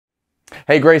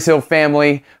Hey, Grace Hill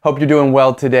family, hope you're doing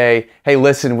well today. Hey,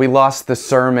 listen, we lost the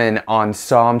sermon on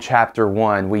Psalm chapter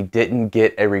 1. We didn't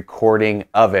get a recording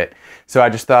of it. So I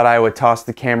just thought I would toss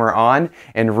the camera on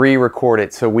and re-record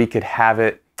it so we could have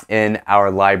it in our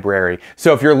library.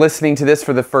 So if you're listening to this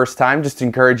for the first time, just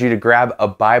encourage you to grab a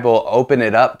Bible, open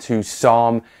it up to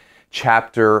Psalm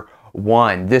chapter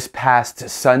 1. This past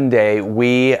Sunday,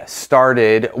 we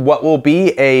started what will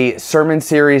be a sermon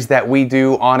series that we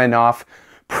do on and off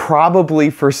probably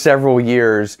for several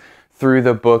years through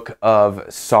the book of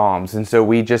Psalms. And so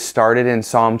we just started in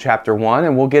Psalm chapter 1,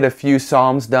 and we'll get a few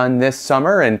Psalms done this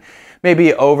summer, and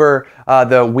maybe over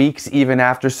the weeks even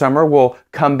after summer, we'll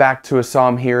come back to a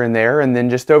Psalm here and there, and then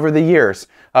just over the years,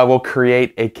 we'll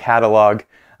create a catalog,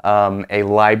 a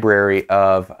library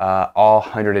of all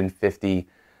 150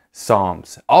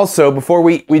 Psalms. Also, before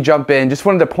we jump in, just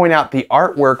wanted to point out the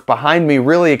artwork behind me.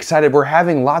 Really excited. We're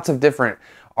having lots of different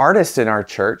artists in our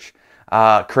church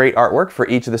create artwork for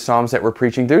each of the Psalms that we're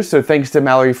preaching through. So thanks to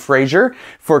Mallory Frazier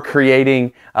for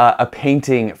creating a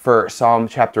painting for Psalm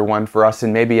chapter 1 for us.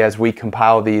 And maybe as we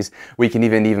compile these, we can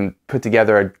even put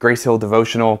together a Grace Hill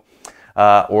devotional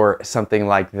or something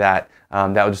like that.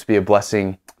 That would just be a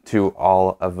blessing to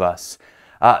all of us.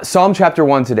 Psalm chapter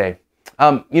 1 today.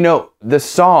 The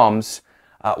Psalms,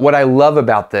 what I love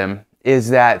about them is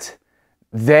that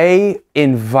they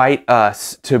invite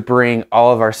us to bring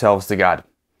all of ourselves to God.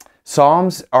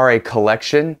 Psalms are a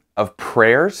collection of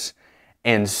prayers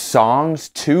and songs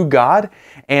to God,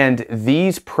 and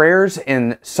these prayers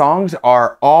and songs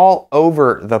are all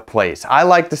over the place. I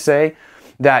like to say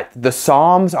that the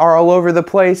Psalms are all over the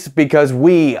place because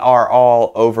we are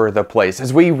all over the place.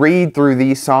 As we read through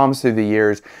these Psalms through the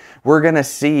years, we're going to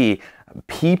see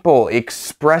people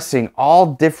expressing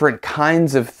all different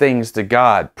kinds of things to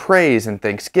God, praise and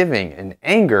thanksgiving and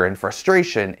anger and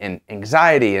frustration and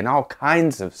anxiety and all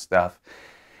kinds of stuff.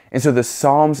 And so the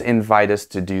Psalms invite us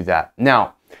to do that.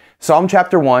 Now, Psalm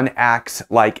chapter 1 acts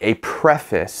like a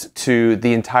preface to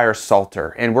the entire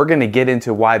Psalter, and we're going to get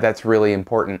into why that's really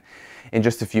important in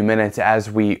just a few minutes as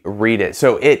we read it.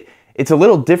 So it's a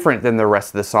little different than the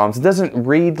rest of the Psalms. It doesn't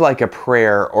read like a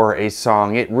prayer or a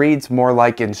song. It reads more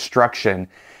like instruction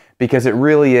because it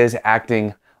really is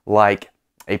acting like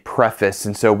a preface.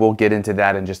 And so we'll get into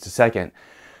that in just a second.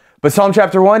 But Psalm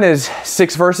chapter 1 is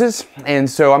 6 verses. And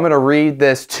so I'm going to read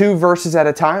this 2 verses at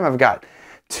a time. I've got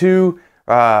 2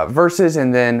 verses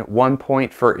and then 1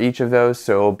 point for each of those.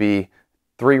 So it'll be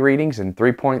 3 readings and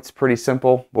 3 points. Pretty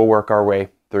simple. We'll work our way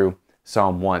through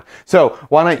Psalm 1. So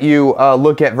why don't you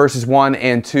look at verses 1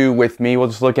 and 2 with me. We'll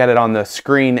just look at it on the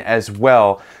screen as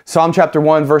well. Psalm chapter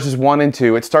 1, verses 1 and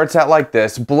 2. It starts out like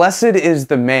this. Blessed is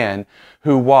the man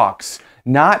who walks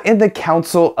not in the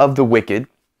counsel of the wicked,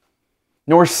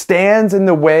 nor stands in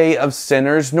the way of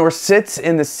sinners, nor sits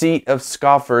in the seat of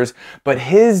scoffers, but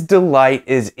his delight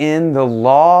is in the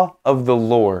law of the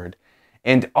Lord,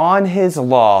 and on his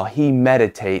law he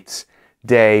meditates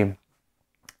day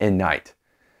and night.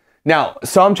 Now,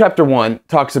 Psalm chapter 1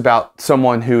 talks about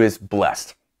someone who is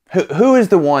blessed. Who is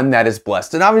the one that is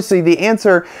blessed? And obviously the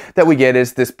answer that we get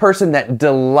is this person that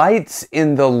delights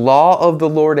in the law of the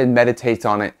Lord and meditates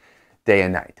on it day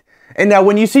and night. And now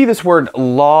when you see this word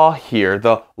law here,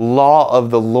 the law of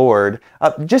the Lord,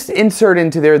 just insert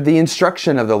into there the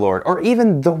instruction of the Lord or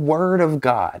even the word of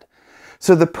God.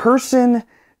 So the person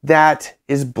that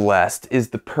is blessed is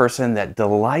the person that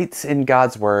delights in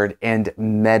God's word and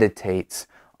meditates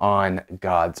on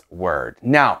God's word.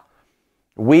 Now,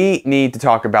 we need to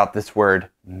talk about this word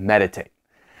meditate.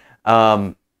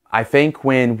 I think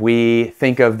when we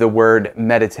think of the word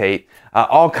meditate,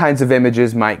 all kinds of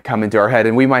images might come into our head,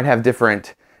 and we might have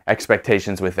different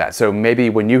expectations with that. So maybe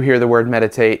when you hear the word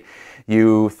meditate,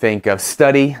 you think of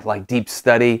study, like deep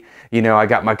study. I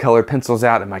got my colored pencils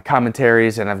out and my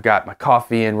commentaries, and I've got my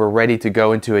coffee, and we're ready to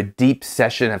go into a deep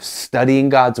session of studying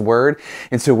God's word.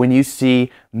 And so when you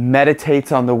see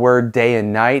meditates on the word day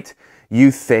and night,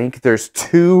 you think there's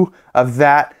 2 of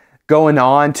that going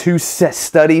on, 2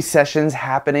 study sessions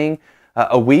happening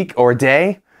a week or a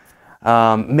day.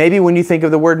 Maybe when you think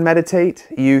of the word meditate,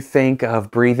 you think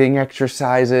of breathing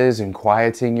exercises and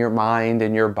quieting your mind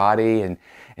and your body and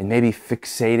maybe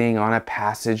fixating on a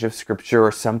passage of scripture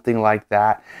or something like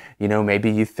that.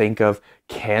 Maybe you think of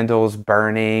candles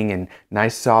burning and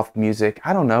nice soft music.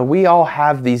 I don't know. We all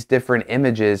have these different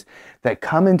images that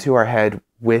come into our head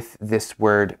with this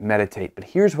word meditate. But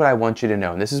here's what I want you to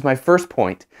know. And this is my first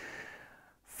point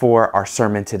for our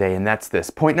sermon today, and that's this.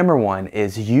 Point number 1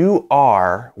 is you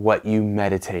are what you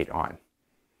meditate on.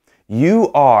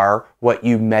 You are what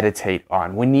you meditate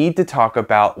on. We need to talk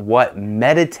about what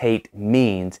meditate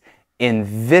means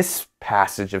in this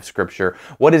passage of Scripture.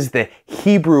 What is the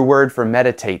Hebrew word for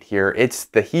meditate here? It's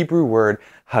the Hebrew word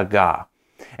hagah.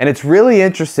 And it's really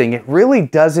interesting. It really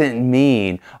doesn't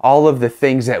mean all of the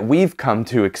things that we've come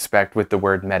to expect with the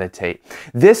word meditate.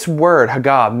 This word,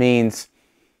 hagah, means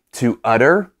to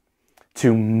utter,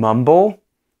 to mumble,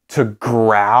 to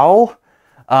growl.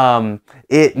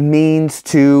 It means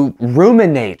to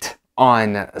ruminate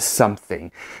on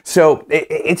something. So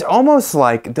it's almost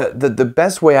like the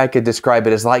best way I could describe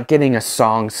it is like getting a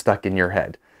song stuck in your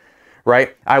head.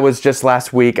 Right?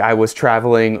 Last week, I was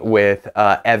traveling with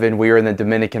Evan. We were in the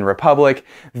Dominican Republic,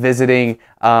 visiting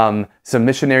some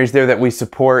missionaries there that we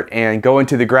support and going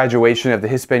to the graduation of the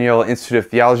Hispaniola Institute of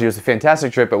Theology. It was a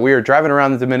fantastic trip, but we were driving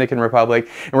around the Dominican Republic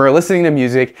and we were listening to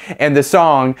music, and the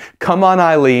song Come On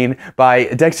Eileen by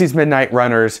Dexy's Midnight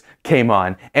Runners came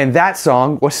on. And that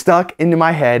song was stuck into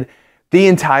my head the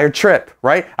entire trip,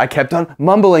 right? I kept on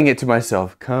mumbling it to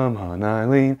myself. Come on,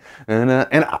 Eileen.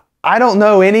 And I don't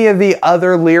know any of the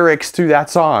other lyrics to that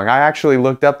song. I actually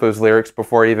looked up those lyrics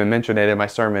before I even mentioned it in my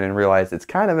sermon and realized it's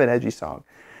kind of an edgy song.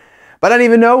 But I didn't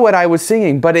even know what I was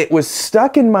singing, but it was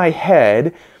stuck in my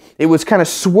head. It was kind of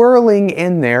swirling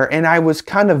in there, and I was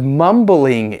kind of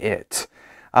mumbling it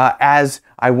as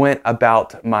I went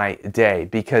about my day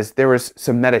because there was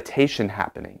some meditation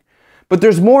happening. But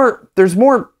there's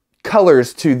more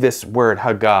colors to this word,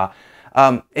 hagah.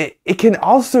 It can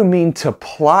also mean to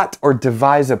plot or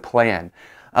devise a plan.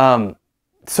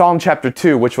 Psalm chapter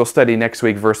 2, which we'll study next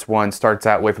week, verse 1, starts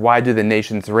out with, why do the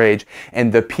nations rage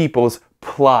and the peoples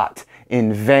plot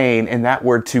in vain? And that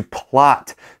word to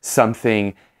plot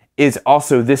something is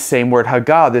also this same word,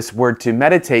 hagah, this word to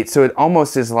meditate. So it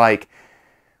almost is like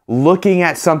looking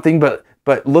at something, but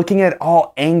looking at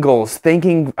all angles,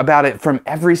 thinking about it from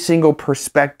every single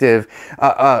perspective,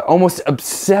 almost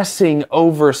obsessing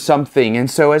over something. And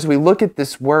so as we look at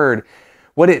this word,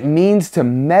 what it means to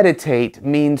meditate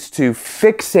means to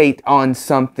fixate on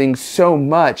something so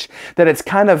much that it's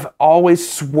kind of always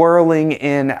swirling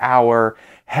in our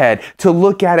head, to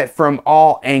look at it from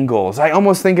all angles. I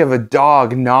almost think of a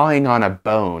dog gnawing on a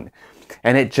bone,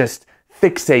 and it just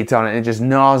fixates on it, and it just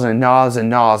gnaws and gnaws and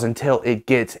gnaws until it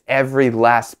gets every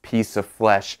last piece of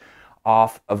flesh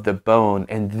off of the bone.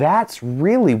 And that's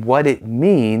really what it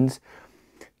means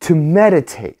to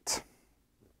meditate.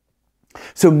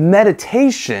 So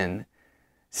meditation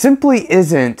simply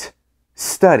isn't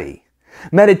study.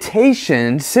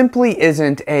 Meditation simply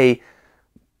isn't a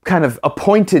kind of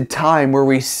appointed time where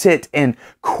we sit and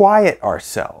quiet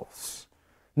ourselves.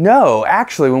 No,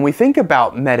 actually, when we think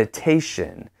about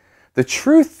meditation, the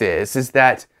truth is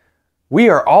that we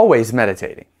are always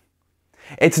meditating.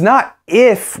 It's not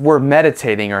if we're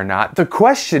meditating or not. The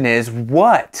question is,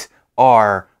 what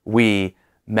are we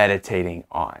meditating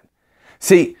on?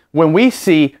 See, when we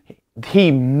see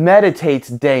he meditates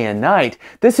day and night,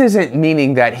 this isn't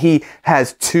meaning that he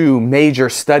has 2 major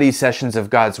study sessions of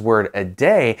God's Word a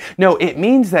day. No, it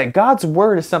means that God's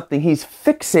Word is something he's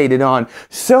fixated on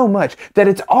so much that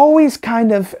it's always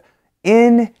kind of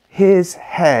in his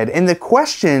head. And the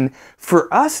question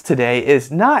for us today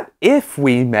is not if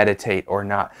we meditate or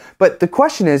not, but the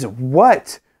question is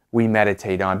what we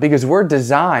meditate on, because we're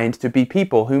designed to be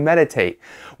people who meditate.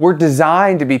 We're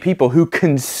designed to be people who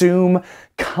consume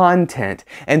content,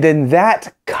 and then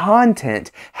that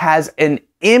content has an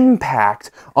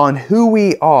impact on who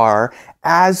we are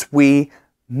as we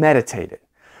meditate it.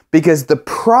 Because the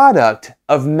product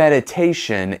of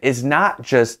meditation is not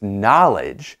just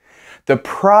knowledge. The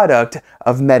product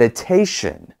of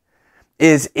meditation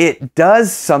is it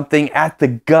does something at the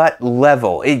gut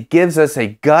level. It gives us a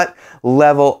gut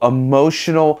level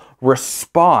emotional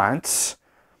response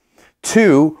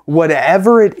to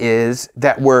whatever it is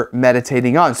that we're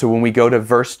meditating on. So when we go to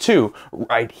verse 2,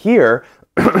 right here,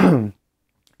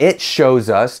 it shows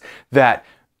us that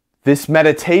this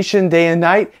meditation day and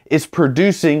night is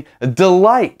producing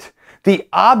delight. The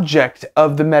object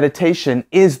of the meditation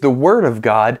is the Word of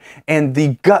God, and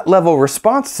the gut level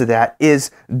response to that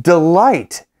is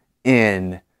delight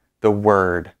in the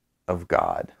Word of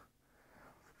God.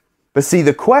 But see,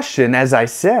 the question, as I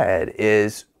said,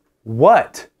 is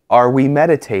what are we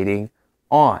meditating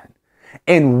on?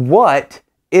 And what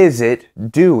is it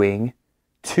doing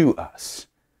to us?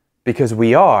 Because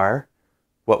we are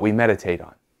what we meditate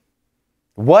on.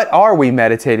 What are we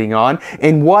meditating on,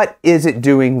 and what is it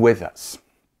doing with us,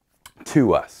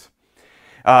 to us?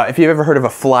 If you've ever heard of a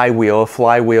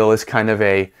flywheel is kind of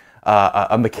a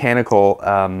mechanical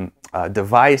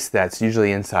device that's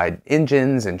usually inside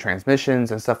engines and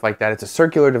transmissions and stuff like that. It's a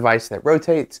circular device that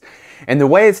rotates. And the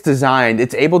way it's designed,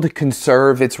 it's able to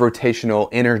conserve its rotational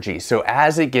energy. So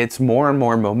as it gets more and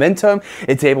more momentum,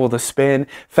 it's able to spin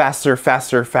faster,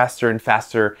 faster, faster, and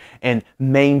faster and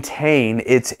maintain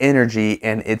its energy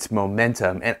and its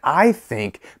momentum. And I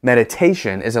think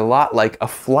meditation is a lot like a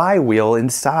flywheel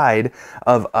inside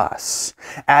of us.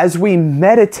 As we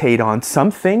meditate on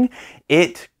something,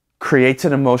 it creates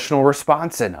an emotional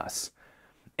response in us.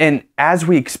 And as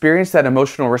we experience that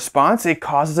emotional response, it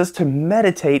causes us to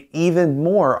meditate even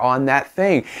more on that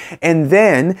thing. And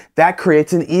then that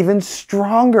creates an even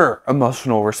stronger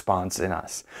emotional response in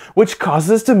us, which causes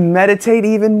us to meditate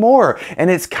even more. And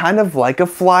it's kind of like a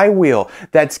flywheel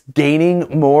that's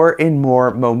gaining more and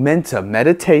more momentum.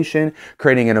 Meditation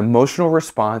creating an emotional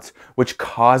response, which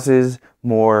causes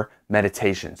more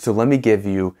meditation. So let me give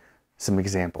you some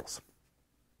examples.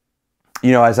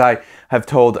 You know, as I have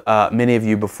told many of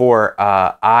you before,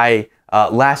 I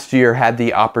last year had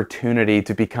the opportunity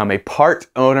to become a part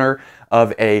owner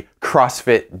of a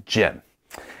CrossFit gym.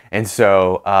 And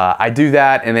so I do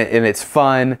that and it's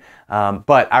fun.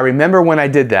 But I remember when I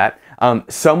did that,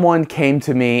 someone came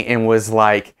to me and was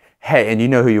like, hey, and you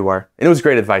know who you are. And it was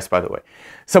great advice, by the way.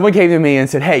 Someone came to me and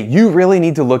said, hey, you really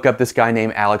need to look up this guy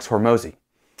named Alex Hormozi.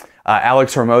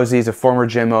 Alex Hormozi is a former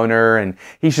gym owner, and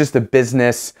he's just a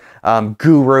business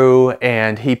guru,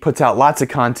 and he puts out lots of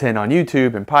content on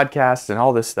YouTube and podcasts and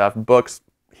all this stuff, books.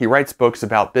 He writes books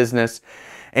about business,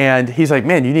 and he's like,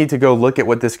 man, you need to go look at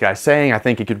what this guy's saying. I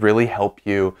think it could really help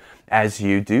you as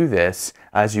you do this,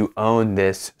 as you own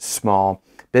this small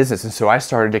business. And so I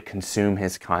started to consume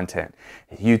his content,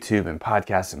 YouTube and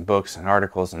podcasts and books and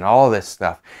articles and all this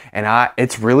stuff. And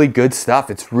it's really good stuff.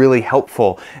 It's really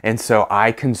helpful. And so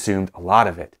I consumed a lot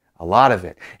of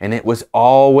it. And it was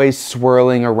always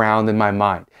swirling around in my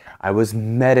mind. I was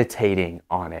meditating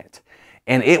on it.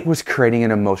 And it was creating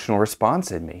an emotional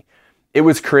response in me. It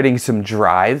was creating some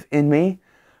drive in me.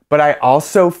 But I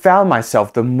also found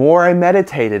myself, the more I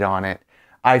meditated on it,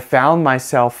 I found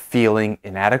myself feeling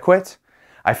inadequate.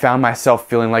 I found myself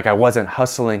feeling like I wasn't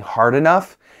hustling hard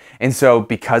enough. And so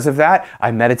because of that, I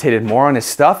meditated more on his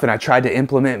stuff and I tried to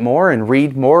implement more and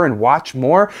read more and watch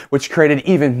more, which created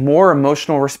even more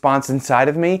emotional response inside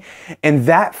of me. And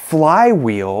that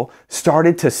flywheel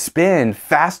started to spin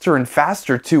faster and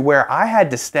faster to where I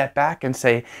had to step back and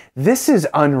say, this is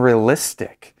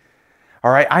unrealistic. All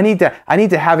right, I need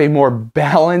to have a more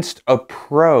balanced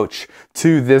approach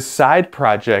to this side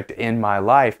project in my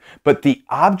life. But the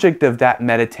object of that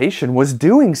meditation was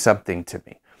doing something to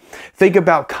me. Think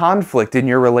about conflict in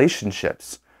your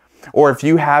relationships. Or if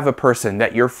you have a person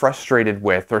that you're frustrated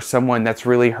with or someone that's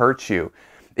really hurt you,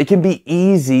 it can be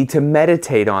easy to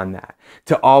meditate on that,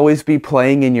 to always be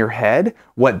playing in your head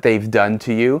what they've done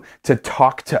to you, to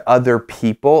talk to other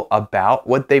people about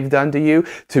what they've done to you,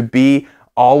 to be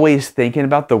always thinking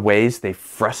about the ways they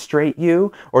frustrate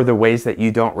you or the ways that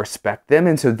you don't respect them.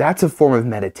 And so that's a form of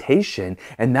meditation,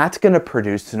 and that's going to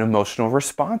produce an emotional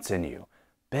response in you,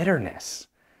 bitterness.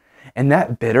 And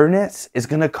that bitterness is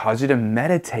going to cause you to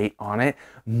meditate on it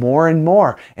more and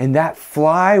more. And that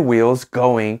flywheel's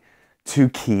going to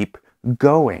keep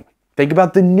going. Think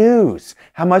about the news.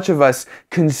 How much of us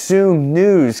consume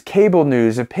news, cable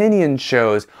news, opinion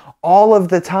shows, all of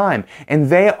the time. And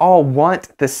they all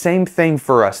want the same thing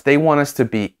for us. They want us to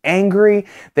be angry.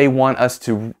 They want us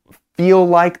to feel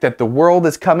like that the world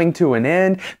is coming to an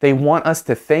end. They want us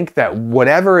to think that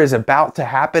whatever is about to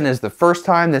happen is the first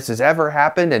time this has ever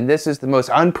happened, and this is the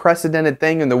most unprecedented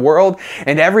thing in the world,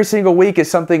 and every single week is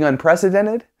something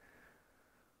unprecedented.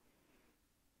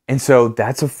 And so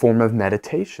that's a form of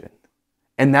meditation.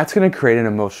 And that's going to create an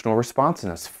emotional response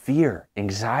in us. Fear,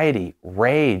 anxiety,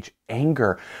 rage,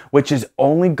 anger, which is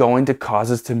only going to cause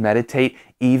us to meditate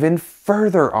even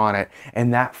further on it.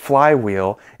 And that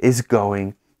flywheel is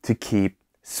going to keep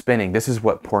spinning. This is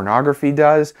what pornography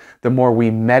does. The more we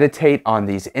meditate on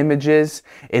these images,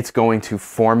 it's going to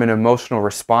form an emotional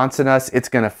response in us. It's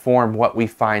going to form what we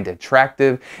find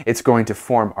attractive. It's going to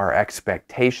form our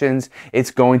expectations. It's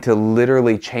going to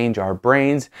literally change our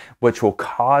brains, which will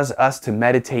cause us to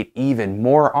meditate even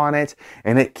more on it,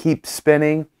 and it keeps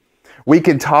spinning. We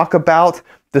can talk about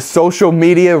the social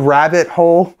media rabbit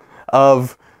hole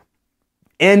of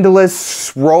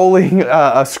endless scrolling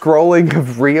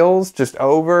of reels just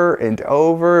over and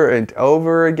over and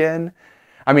over again.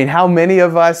 I mean, how many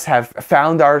of us have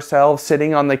found ourselves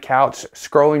sitting on the couch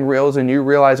scrolling reels and you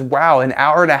realize, wow, an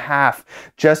hour and a half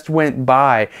just went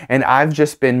by and I've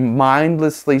just been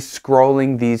mindlessly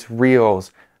scrolling these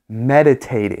reels,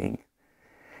 meditating,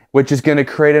 which is going to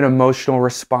create an emotional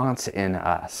response in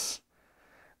us.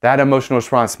 That emotional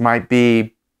response might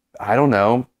be, I don't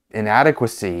know,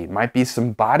 inadequacy, might be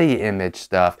some body image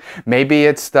stuff. Maybe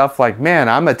it's stuff like, man,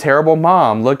 I'm a terrible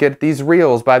mom. Look at these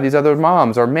reels by these other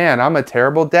moms. Or man, I'm a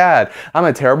terrible dad. I'm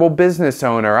a terrible business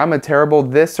owner. I'm a terrible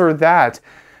this or that.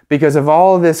 Because of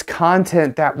all of this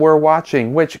content that we're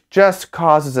watching, which just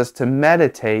causes us to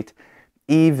meditate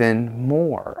even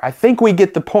more. I think we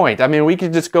get the point. I mean, we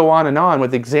could just go on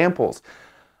with examples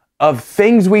of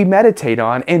things we meditate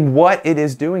on and what it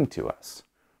is doing to us.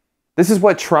 This is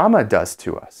what trauma does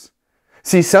to us.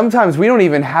 See, sometimes we don't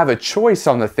even have a choice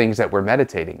on the things that we're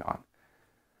meditating on.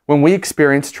 When we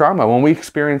experience trauma, when we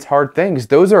experience hard things,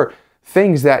 those are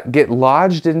things that get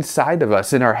lodged inside of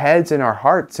us, in our heads, in our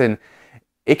hearts, and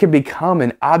it can become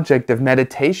an object of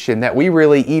meditation that we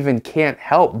really even can't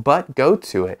help but go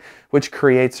to it, which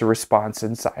creates a response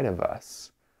inside of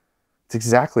us. It's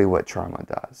exactly what trauma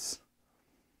does.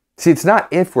 See, it's not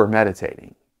if we're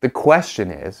meditating. The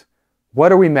question is,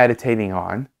 what are we meditating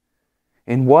on?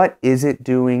 And what is it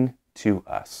doing to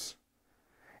us?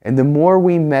 And the more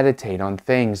we meditate on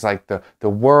things like the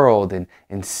world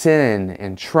and sin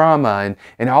and trauma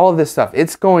and all of this stuff,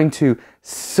 it's going to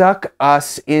suck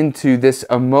us into this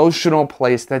emotional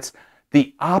place that's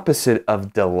the opposite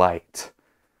of delight,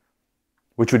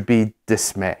 which would be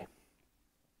dismay.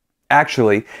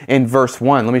 Actually, in verse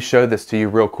 1, let me show this to you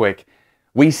real quick.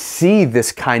 We see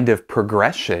this kind of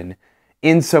progression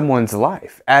in someone's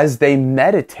life as they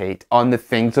meditate on the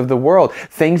things of the world,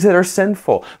 things that are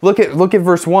sinful. Look at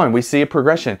verse 1. We see a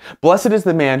progression. Blessed is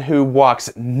the man who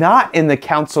walks not in the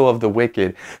counsel of the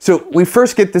wicked. So we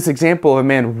first get this example of a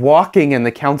man walking in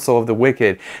the counsel of the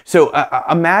wicked. So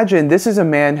imagine this is a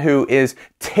man who is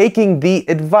taking the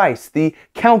advice, the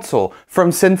counsel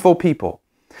from sinful people.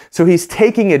 So he's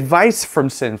taking advice from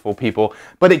sinful people,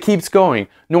 but it keeps going,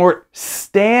 nor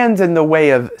stands in the way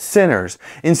of sinners.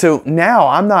 And so now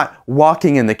I'm not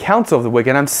walking in the counsel of the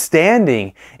wicked, I'm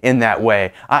standing in that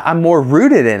way. I'm more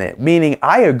rooted in it, meaning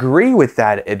I agree with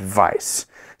that advice.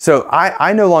 So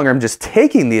I no longer am just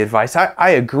taking the advice, I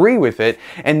agree with it.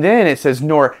 And then it says,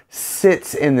 nor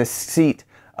sits in the seat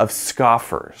of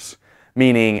scoffers,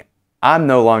 meaning I'm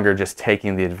no longer just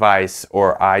taking the advice,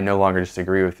 or I no longer just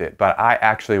agree with it, but I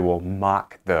actually will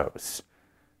mock those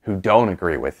who don't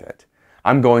agree with it.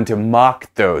 I'm going to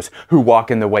mock those who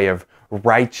walk in the way of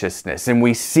righteousness. And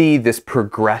we see this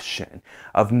progression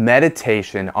of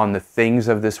meditation on the things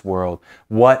of this world,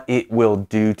 what it will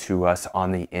do to us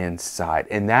on the inside.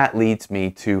 And that leads me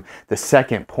to the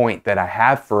second point that I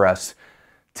have for us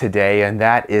today, and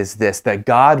that is this, that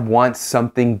God wants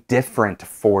something different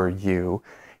for you.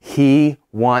 He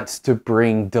wants to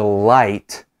bring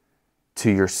delight to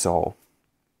your soul.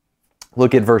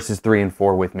 Look at verses 3 and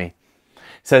 4 with me. It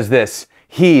says this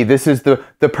is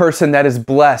the person that is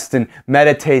blessed and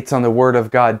meditates on the word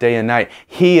of God day and night.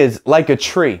 He is like a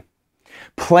tree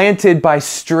planted by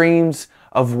streams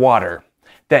of water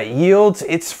that yields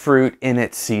its fruit in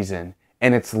its season,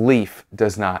 and its leaf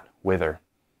does not wither.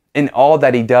 In all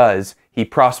that he does, he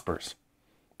prospers.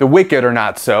 The wicked are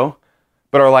not so,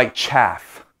 but are like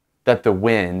chaff that the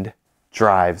wind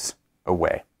drives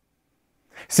away.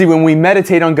 See, when we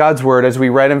meditate on God's word, as we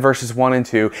read in verses 1 and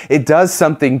 2, it does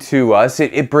something to us.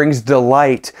 It brings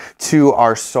delight to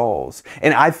our souls.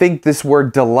 And I think this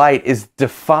word delight is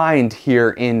defined here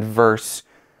in verse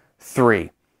 3.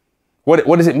 What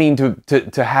does it mean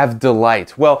to have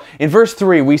delight? Well, in verse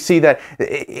 3, we see that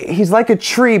he's like a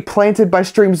tree planted by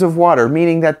streams of water,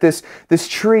 meaning that this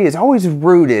tree is always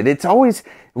rooted. It's always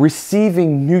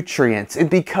receiving nutrients. And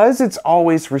because it's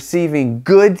always receiving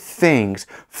good things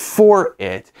for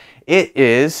it, it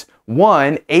is,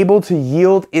 one, able to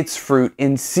yield its fruit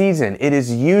in season. It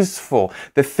is useful.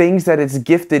 The things that it's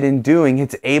gifted in doing,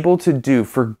 it's able to do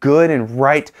for good and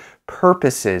right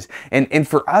purposes. And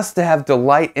for us to have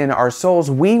delight in our souls,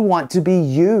 we want to be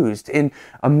used in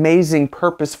amazing,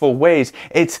 purposeful ways.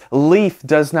 Its leaf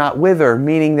does not wither,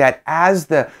 meaning that as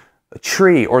the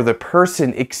tree or the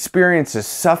person experiences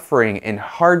suffering and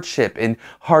hardship and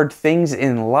hard things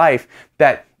in life,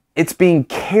 that it's being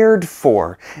cared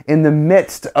for in the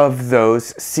midst of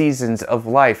those seasons of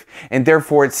life. And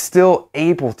therefore, it's still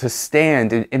able to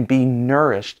stand and be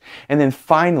nourished. And then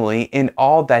finally, in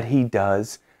all that he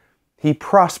does, he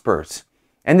prospers.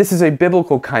 And this is a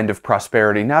biblical kind of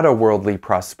prosperity, not a worldly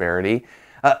prosperity.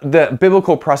 The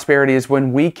biblical prosperity is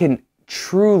when we can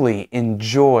truly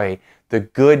enjoy the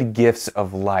good gifts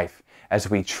of life as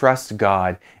we trust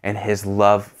God and his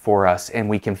love for us, and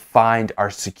we can find our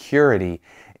security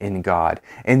in God.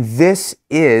 And this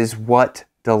is what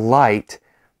delight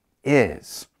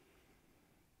is.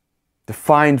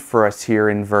 Defined for us here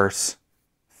in verse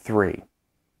 3.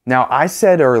 Now, I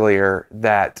said earlier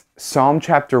that Psalm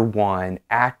chapter 1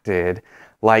 acted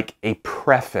like a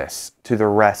preface to the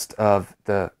rest of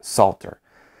the Psalter.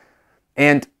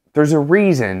 And there's a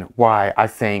reason why I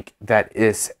think that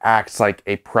this acts like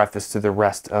a preface to the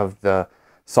rest of the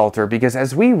Psalter, because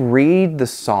as we read the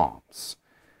Psalms,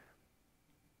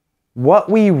 what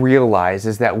we realize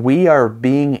is that we are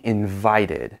being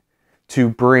invited to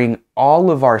bring all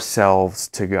of ourselves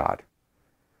to God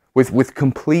with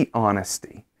complete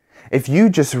honesty. If you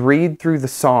just read through the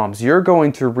Psalms, you're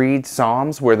going to read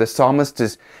Psalms where the psalmist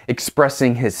is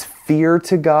expressing his fear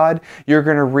to God. You're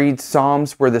going to read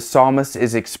Psalms where the psalmist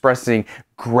is expressing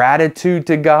gratitude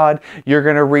to God. You're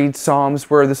going to read Psalms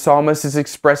where the psalmist is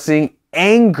expressing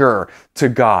anger to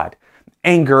God,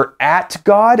 anger at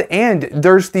God. And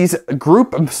there's these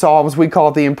group of Psalms, we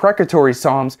call the imprecatory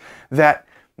Psalms, that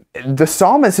the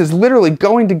psalmist is literally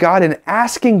going to God and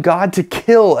asking God to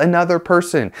kill another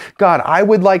person. God, I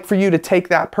would like for you to take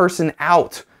that person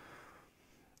out.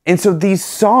 And so these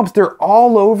Psalms, they're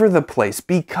all over the place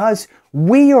because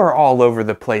we are all over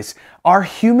the place. Our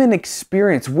human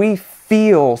experience, we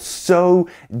feel so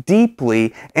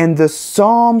deeply, and the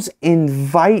Psalms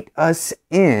invite us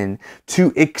in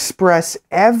to express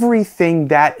everything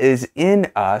that is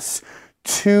in us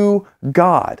to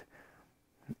God.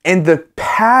 And the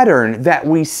pattern that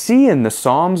we see in the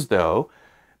Psalms, though,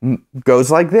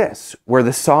 goes like this, where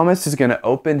the psalmist is going to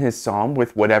open his psalm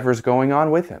with whatever's going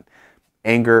on with him.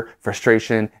 Anger,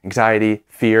 frustration, anxiety,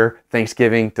 fear,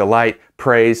 thanksgiving, delight,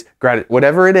 praise, gratitude,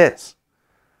 whatever it is.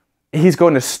 He's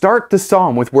going to start the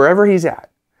psalm with wherever he's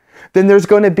at. Then there's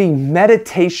going to be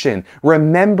meditation,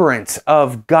 remembrance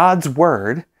of God's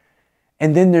word.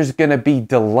 And then there's going to be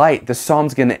delight. The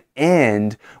psalm's going to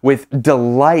end with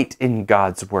delight in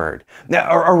God's word. Now,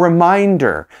 a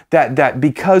reminder that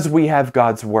because we have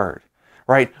God's word,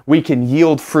 right, we can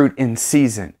yield fruit in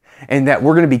season, and that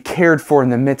we're going to be cared for in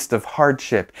the midst of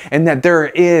hardship, and that there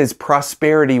is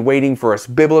prosperity waiting for us,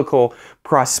 biblical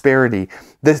prosperity.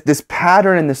 This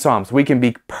pattern in the Psalms, we can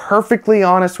be perfectly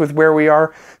honest with where we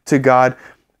are to God.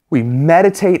 We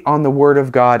meditate on the word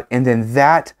of God, and then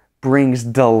that brings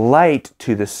delight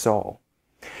to the soul.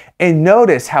 And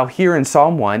notice how here in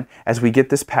Psalm 1, as we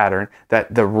get this pattern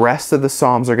that the rest of the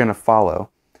Psalms are going to follow,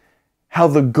 how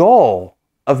the goal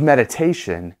of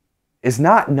meditation is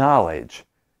not knowledge,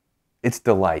 it's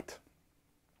delight.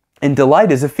 And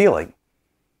delight is a feeling.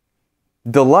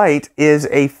 Delight is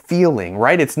a feeling,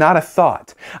 right? It's not a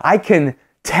thought. I can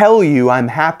tell you I'm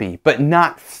happy, but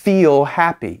not feel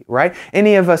happy, right?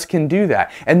 Any of us can do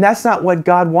that. And that's not what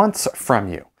God wants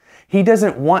from you. He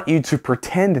doesn't want you to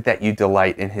pretend that you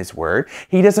delight in His Word.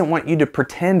 He doesn't want you to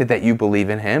pretend that you believe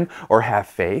in Him or have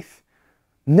faith.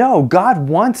 No, God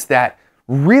wants that.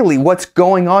 Really, what's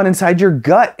going on inside your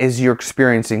gut is you're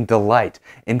experiencing delight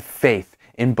in faith,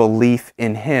 in belief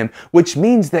in Him, which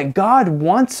means that God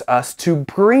wants us to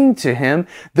bring to Him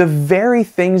the very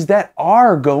things that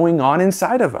are going on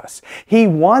inside of us. He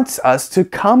wants us to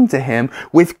come to Him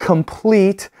with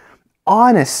complete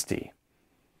honesty.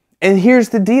 And here's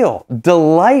the deal.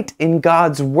 Delight in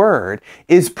God's Word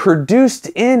is produced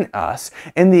in us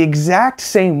in the exact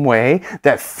same way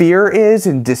that fear is,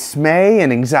 and dismay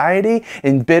and anxiety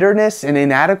and bitterness and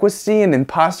inadequacy and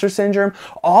imposter syndrome.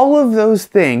 All of those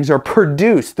things are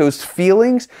produced, those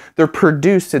feelings, they're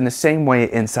produced in the same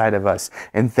way inside of us.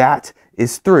 And that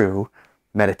is through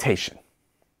meditation.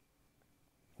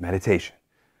 Meditation.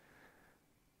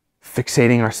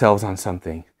 Fixating ourselves on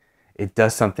something. It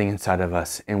does something inside of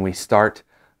us, and we start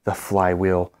the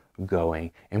flywheel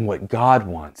going. And what God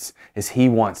wants is He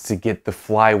wants to get the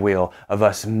flywheel of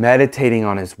us meditating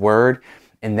on His Word,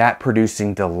 and that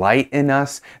producing delight in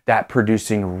us, that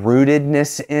producing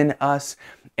rootedness in us,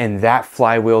 and that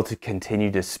flywheel to continue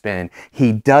to spin.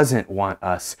 He doesn't want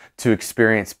us to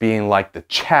experience being like the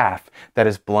chaff that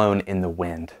is blown in the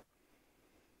wind.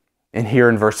 And here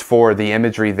in verse 4, the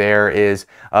imagery there is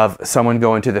of someone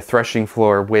going to the threshing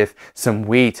floor with some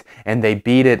wheat, and they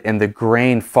beat it, and the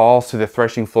grain falls to the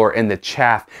threshing floor, and the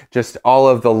chaff, just all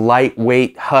of the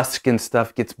lightweight husk and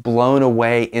stuff, gets blown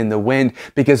away in the wind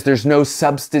because there's no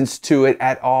substance to it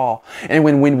at all. And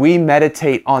when we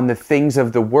meditate on the things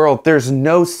of the world, there's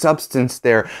no substance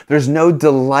there. There's no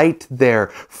delight there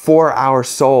for our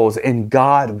souls. And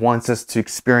God wants us to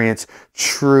experience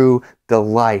true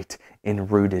delight in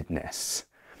rootedness.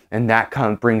 And that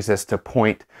brings us to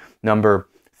point number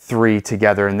 3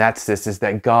 together, and that's this, is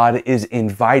that God is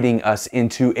inviting us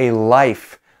into a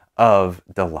life of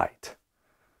delight.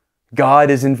 God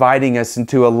is inviting us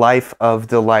into a life of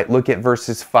delight. Look at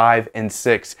verses 5 and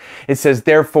 6. It says,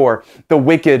 "Therefore, the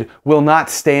wicked will not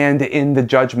stand in the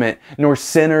judgment, nor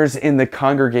sinners in the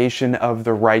congregation of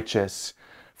the righteous.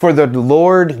 For the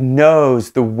Lord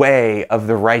knows the way of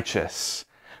the righteous,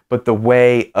 but the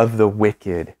way of the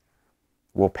wicked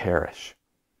will perish."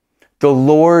 The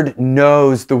Lord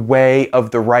knows the way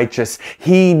of the righteous.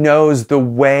 He knows the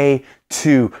way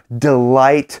to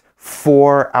delight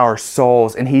for our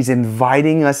souls, and He's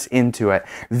inviting us into it.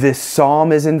 This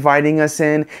psalm is inviting us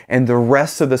in, and the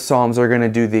rest of the psalms are going to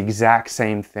do the exact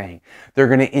same thing. They're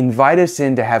going to invite us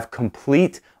in to have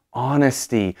complete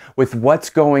honesty with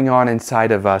what's going on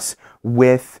inside of us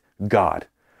with God.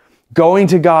 Going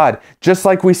to God, just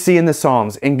like we see in the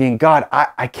Psalms, and being, God,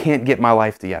 I can't get my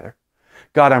life together.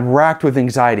 God, I'm racked with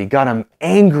anxiety. God, I'm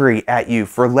angry at you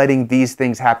for letting these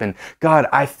things happen. God,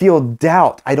 I feel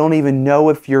doubt. I don't even know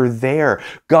if you're there.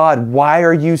 God, why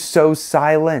are you so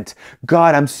silent?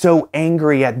 God, I'm so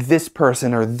angry at this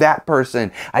person or that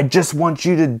person. I just want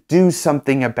you to do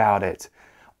something about it.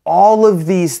 All of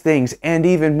these things and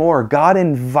even more, God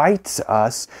invites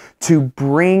us to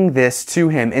bring this to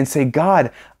Him and say,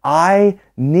 God, I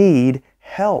need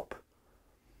help.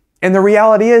 And the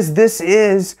reality is, this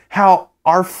is how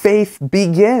our faith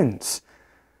begins.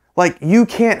 Like, you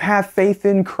can't have faith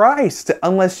in Christ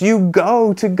unless you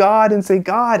go to God and say,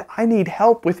 God, I need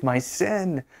help with my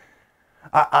sin.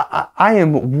 I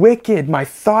am wicked. My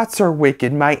thoughts are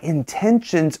wicked. My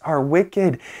intentions are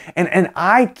wicked. And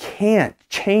I can't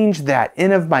change that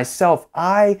in of myself.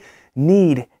 I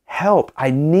need help.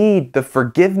 I need the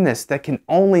forgiveness that can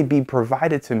only be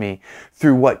provided to me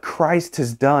through what Christ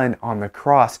has done on the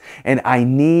cross. And I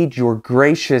need your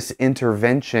gracious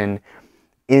intervention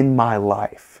in my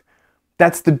life.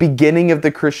 That's the beginning of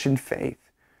the Christian faith.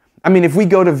 I mean, if we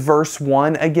go to verse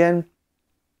 1 again,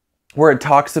 where it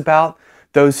talks about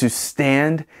those who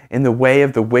stand in the way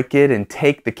of the wicked and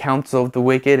take the counsel of the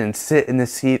wicked and sit in the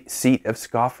seat of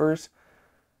scoffers,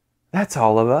 that's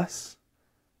all of us.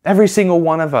 Every single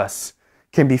one of us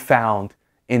can be found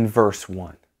in verse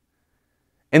 1.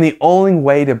 And the only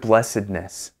way to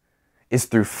blessedness is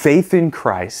through faith in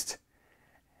Christ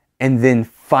and then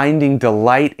finding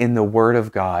delight in the Word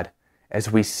of God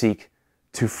as we seek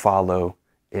to follow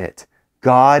it.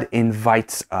 God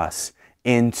invites us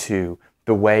into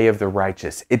the way of the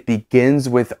righteous. It begins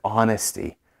with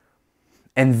honesty.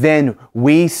 And then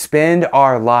we spend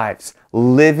our lives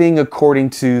living according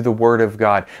to the Word of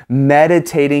God,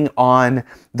 meditating on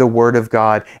the Word of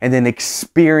God, and then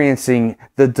experiencing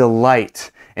the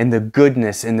delight and the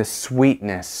goodness and the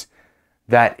sweetness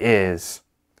that is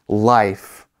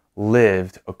life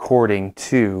lived according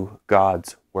to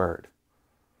God's Word.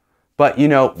 But you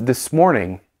know, this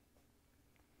morning,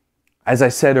 as I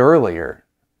said earlier,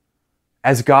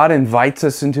 as God invites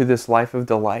us into this life of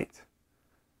delight,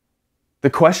 the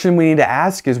question we need to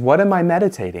ask is, what am I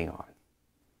meditating on?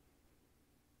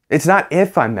 It's not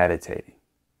if I'm meditating.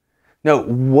 No,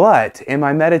 what am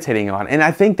I meditating on? And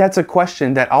I think that's a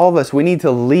question that all of us, we need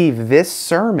to leave this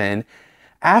sermon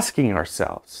asking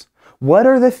ourselves. What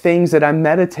are the things that I'm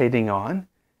meditating on?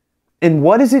 And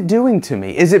what is it doing to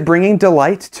me? Is it bringing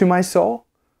delight to my soul?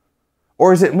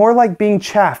 Or is it more like being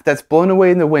chaff that's blown away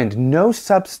in the wind? No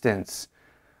substance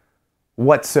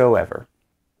whatsoever.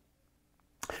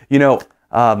 You know,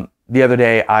 the other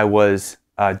day I was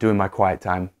doing my quiet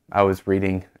time. I was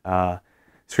reading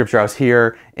scripture. I was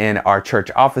here in our church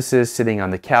offices, sitting on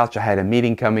the couch. I had a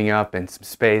meeting coming up and some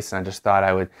space, and I just thought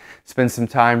I would spend some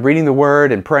time reading the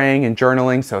Word and praying and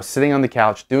journaling. So I was sitting on the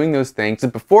couch doing those things,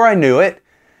 and before I knew it,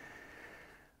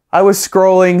 I was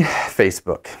scrolling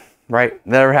Facebook. Right?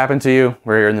 That ever happened to you?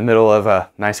 Where you're in the middle of a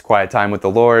nice quiet time with the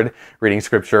Lord, reading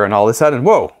scripture, and all of a sudden,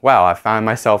 whoa, wow, I found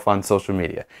myself on social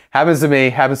media. Happens to me,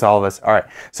 happens to all of us. All right,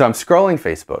 so I'm scrolling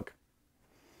Facebook.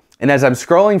 And as I'm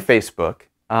scrolling Facebook,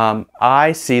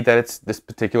 I see that it's this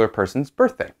particular person's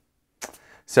birthday.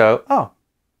 So,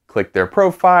 click their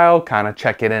profile, kind of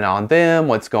checking in on them,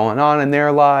 what's going on in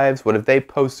their lives, what have they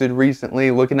posted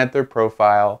recently, looking at their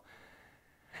profile.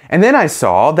 And then I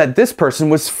saw that this person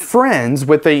was friends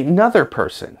with another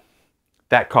person.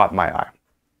 That caught my eye.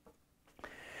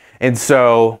 And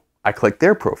so I clicked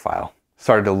their profile,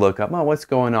 started to look up, what's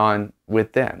going on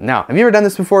with them? Now, have you ever done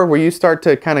this before where you start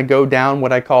to kind of go down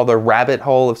what I call the rabbit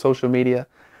hole of social media?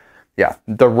 Yeah,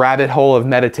 the rabbit hole of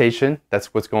meditation.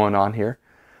 That's what's going on here.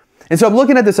 And so I'm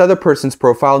looking at this other person's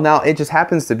profile. Now, it just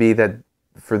happens to be that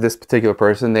for this particular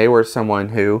person, they were someone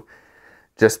who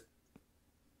just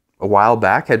a while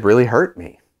back had really hurt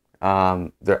me. I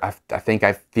think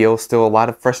I feel still a lot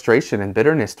of frustration and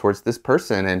bitterness towards this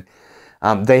person. And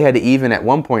They had even at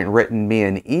one point written me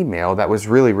an email that was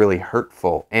really, really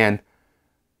hurtful. And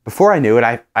before I knew it,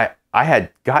 I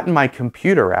had gotten my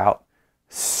computer out,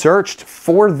 searched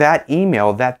for that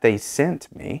email that they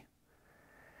sent me,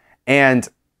 and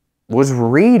was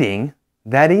reading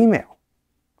that email.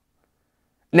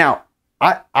 Now,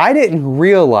 I didn't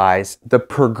realize the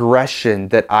progression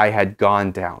that I had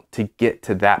gone down to get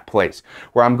to that place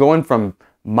where I'm going from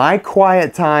my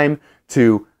quiet time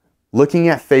to looking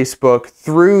at Facebook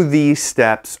through these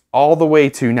steps all the way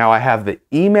to now I have the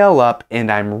email up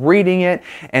and I'm reading it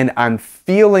and I'm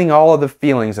feeling all of the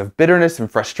feelings of bitterness and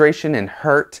frustration and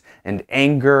hurt and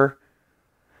anger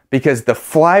because the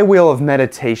flywheel of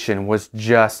meditation was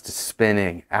just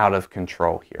spinning out of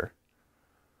control here.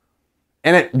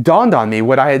 And it dawned on me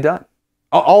what I had done.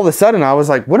 All of a sudden, I was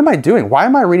like, what am I doing? Why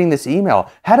am I reading this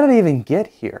email? How did I even get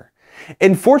here?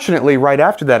 And fortunately, right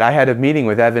after that, I had a meeting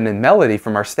with Evan and Melody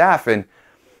from our staff, and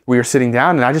we were sitting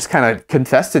down, and I just kind of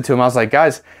confessed it to them. I was like,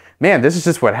 guys, man, this is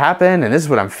just what happened, and this is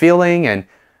what I'm feeling. And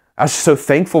I was so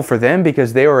thankful for them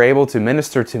because they were able to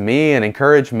minister to me and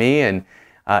encourage me and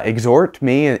exhort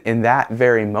me in that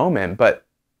very moment. But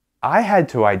I had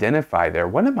to identify there,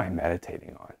 what am I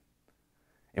meditating on?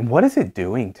 And what is it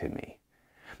doing to me?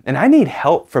 And I need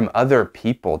help from other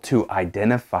people to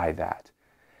identify that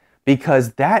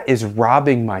because that is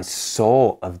robbing my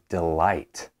soul of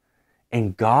delight.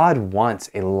 And God wants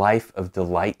a life of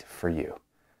delight for you.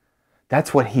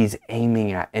 That's what He's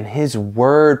aiming at. And His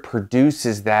Word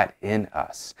produces that in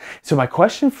us. So my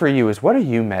question for you is, what are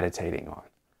you meditating on?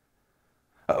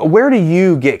 Where do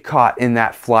you get caught in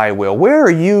that flywheel? Where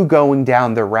are you going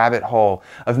down the rabbit hole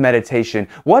of meditation?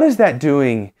 What is that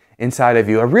doing inside of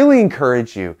you? I really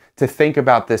encourage you to think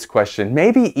about this question.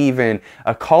 Maybe even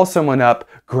call someone up,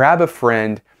 grab a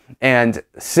friend, and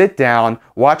sit down,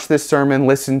 watch this sermon,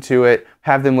 listen to it,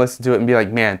 have them listen to it, and be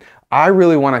like, man, I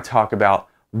really want to talk about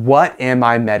what am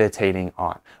I meditating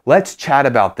on? Let's chat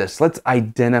about this. Let's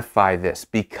identify this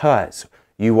because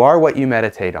you are what you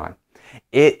meditate on.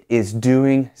 It is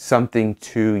doing something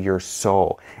to your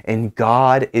soul. And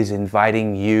God is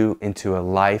inviting you into a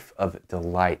life of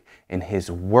delight. And His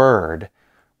Word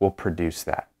will produce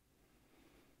that.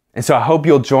 And so I hope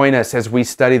you'll join us as we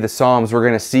study the Psalms. We're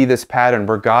going to see this pattern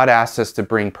where God asks us to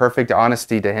bring perfect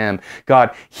honesty to Him.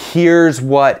 God, here's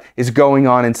what is going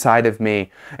on inside of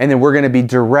me. And then we're going to be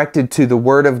directed to the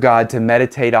Word of God to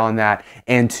meditate on that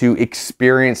and to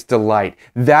experience delight.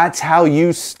 That's how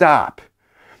you stop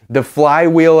the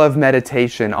flywheel of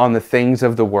meditation on the things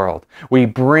of the world. We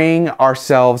bring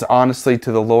ourselves honestly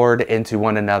to the Lord and to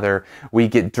one another. We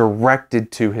get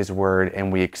directed to His Word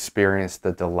and we experience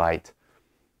the delight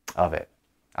of it.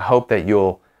 I hope that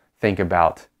you'll think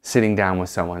about sitting down with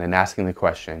someone and asking the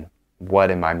question,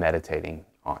 what am I meditating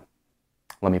on?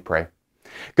 Let me pray.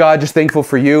 God, just thankful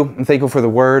for you. I'm thankful for the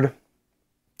Word.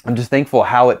 I'm just thankful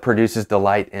how it produces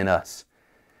delight in us.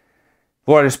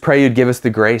 Lord, I just pray you'd give us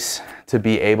the grace to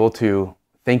be able to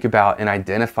think about and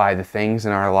identify the things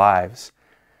in our lives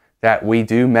that we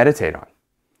do meditate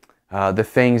on, the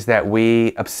things that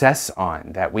we obsess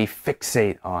on, that we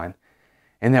fixate on,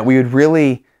 and that we would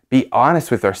really be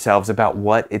honest with ourselves about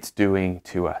what it's doing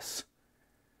to us.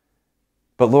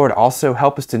 But Lord, also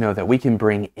help us to know that we can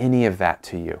bring any of that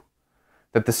to you,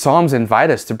 that the Psalms invite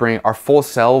us to bring our full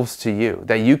selves to you,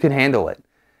 that you can handle it,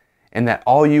 and that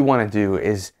all you want to do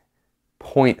is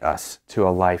point us to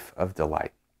a life of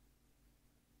delight.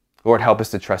 Lord, help us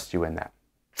to trust you in that.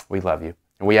 We love you.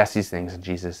 And we ask these things in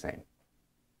Jesus' name.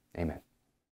 Amen.